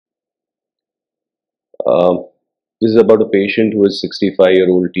Um, this is about a patient who is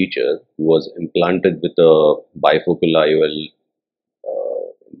 65-year-old teacher who was implanted with a bifocal IOL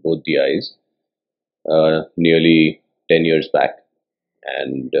in both the eyes nearly 10 years back,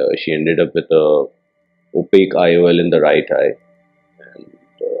 and she ended up with a opaque IOL in the right eye. And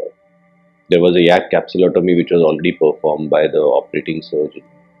there was a yak capsulotomy which was already performed by the operating surgeon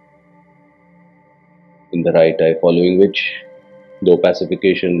in the right eye, following which the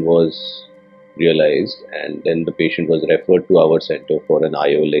opacification was realized, and then the patient was referred to our center for an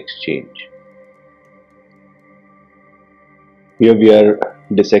IOL exchange. Here we are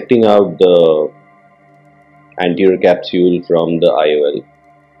dissecting out the anterior capsule from the IOL,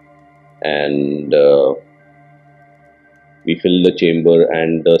 and we fill the chamber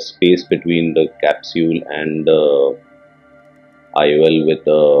and the space between the capsule and the IOL with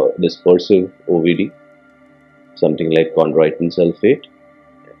a dispersive OVD, something like chondroitin sulfate,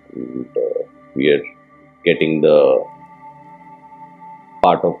 and we are getting the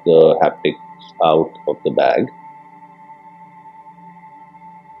part of the haptics out of the bag.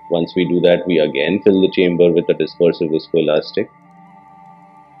 Once we do that, we again fill the chamber with a dispersive viscoelastic,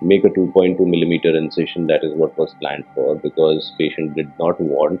 make a 2.2 millimeter incision. That is what was planned for, because patient did not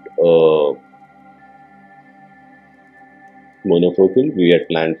want a monofocal. We had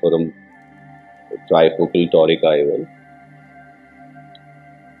planned for a trifocal toric IOL.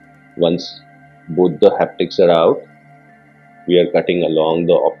 Once both the haptics are out, we are cutting along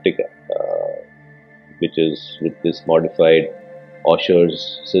the optic, which is with this modified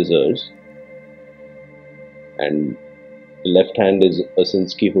Osher's scissors, and the left hand is a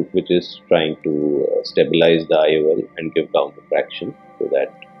Sinskey hook, which is trying to stabilize the IOL and give countertraction so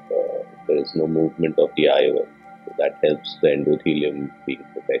that there is no movement of the IOL. So that helps the endothelium being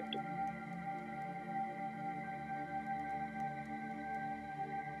protected.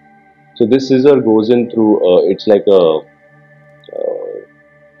 So this scissor goes in through, it's like a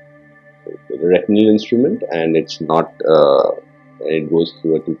retinal instrument, and it's not, and it goes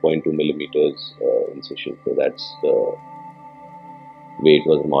through a 2.2 millimeters incision. So that's the way it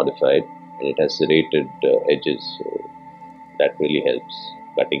was modified, and it has serrated edges. So that really helps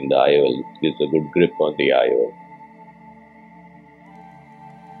cutting the IOL, gives a good grip on the IOL.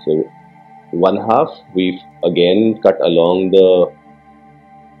 So one half we again cut along the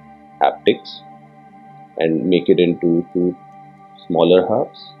haptics and make it into two smaller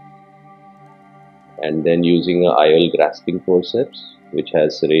halves, and then using a IOL grasping forceps which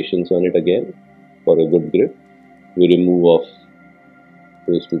has serrations on it again for a good grip, we remove off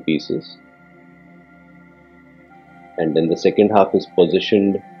those two pieces, and then the second half is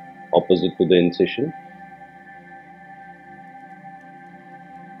positioned opposite to the incision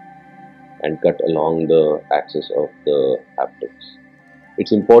and cut along the axis of the haptics.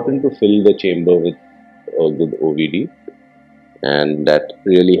 It's important to fill the chamber with a good OVD, and that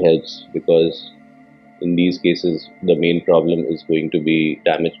really helps because in these cases the main problem is going to be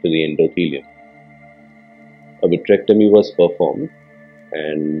damage to the endothelium. A vitrectomy was performed,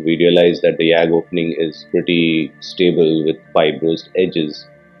 and we realized that the YAG opening is pretty stable with fibrosed edges,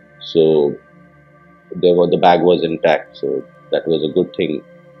 so the bag was intact, so that was a good thing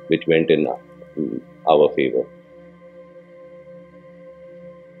which went in our favor.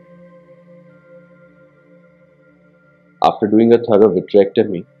 After doing a thorough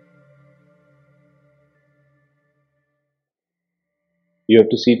vitrectomy, you have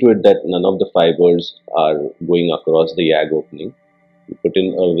to see to it that none of the fibers are going across the YAG opening. You put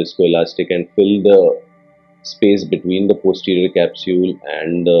in a viscoelastic and fill the space between the posterior capsule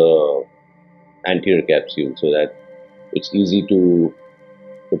and the anterior capsule so that it's easy to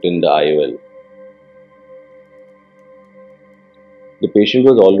put in the IOL. The patient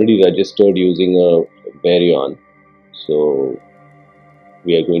was already registered using a Varion, so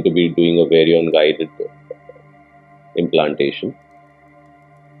we are going to be doing a Varion guided implantation.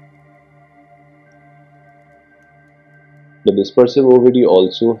 The dispersive OVD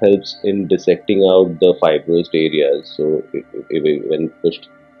also helps in dissecting out the fibrosed areas, so when pushed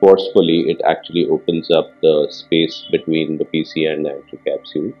forcefully, it actually opens up the space between the PC and the anterior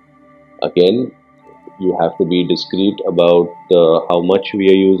capsule. Again, you have to be discreet about how much we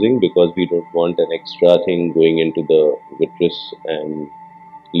are using, because we don't want an extra thing going into the vitreous and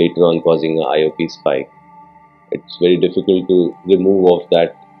later on causing an IOP spike. It's very difficult to remove off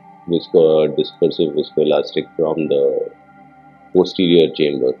that dispersive viscoelastic from the posterior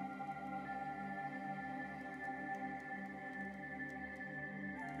chamber.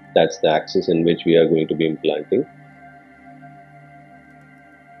 That's the axis in which we are going to be implanting.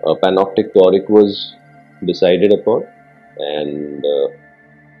 Panoptic toric was decided upon, and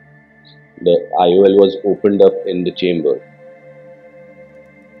The IOL was opened up in the chamber.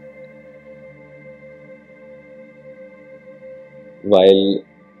 While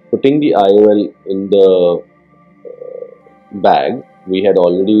putting the IOL in the bag, we had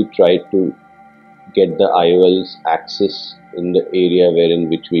already tried to get the IOL's axis in the area wherein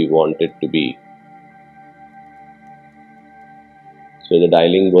which we want it to be. So the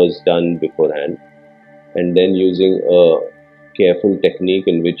dialing was done beforehand, and then using a careful technique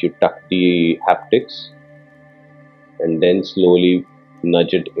in which you tuck the haptics and then slowly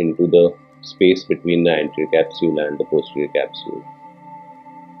nudge it into the space between the anterior capsule and the posterior capsule.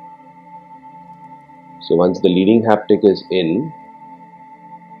 So once the leading haptic is in,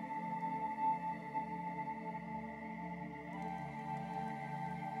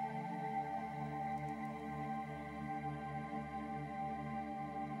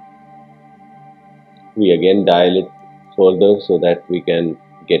 we again dial it further so that we can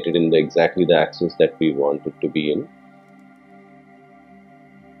get it in the exactly the axis that we want it to be in.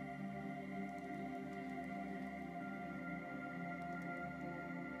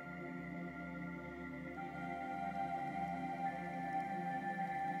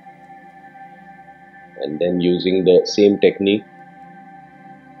 And then using the same technique,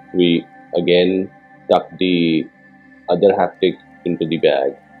 we again tuck the other haptic into the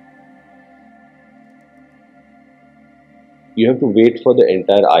bag. You have to wait for the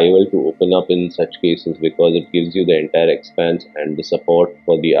entire IOL to open up in such cases because it gives you the entire expanse and the support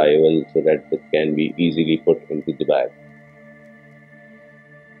for the IOL so that it can be easily put into the bag.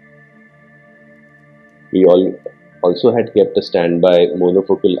 We also had kept a standby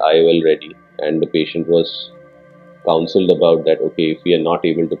monofocal IOL ready, and the patient was counseled about that. Okay, if we are not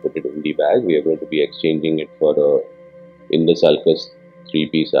able to put it in the bag, we are going to be exchanging it for a in the sulcus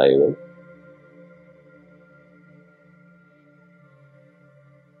 3-piece IOL.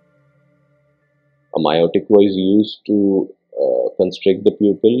 A myotic was used to constrict the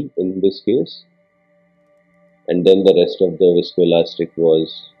pupil in this case, and then the rest of the viscoelastic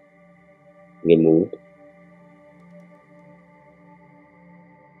was removed.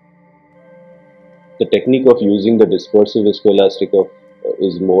 The technique of using the dispersive viscoelastic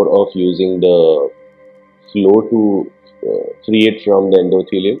is more of using the flow to free it from the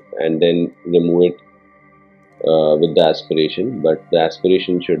endothelium and then remove it with the aspiration, but the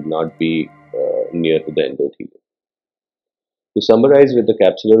aspiration should not be near to the endothelium. To summarize, with the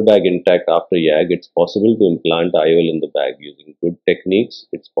capsular bag intact after YAG, it's possible to implant IOL in the bag using good techniques.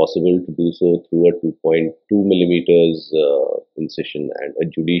 It's possible to do so through a 2.2 millimeters incision, and a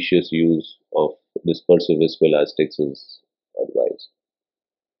judicious use of dispersive viscoelastics is advised.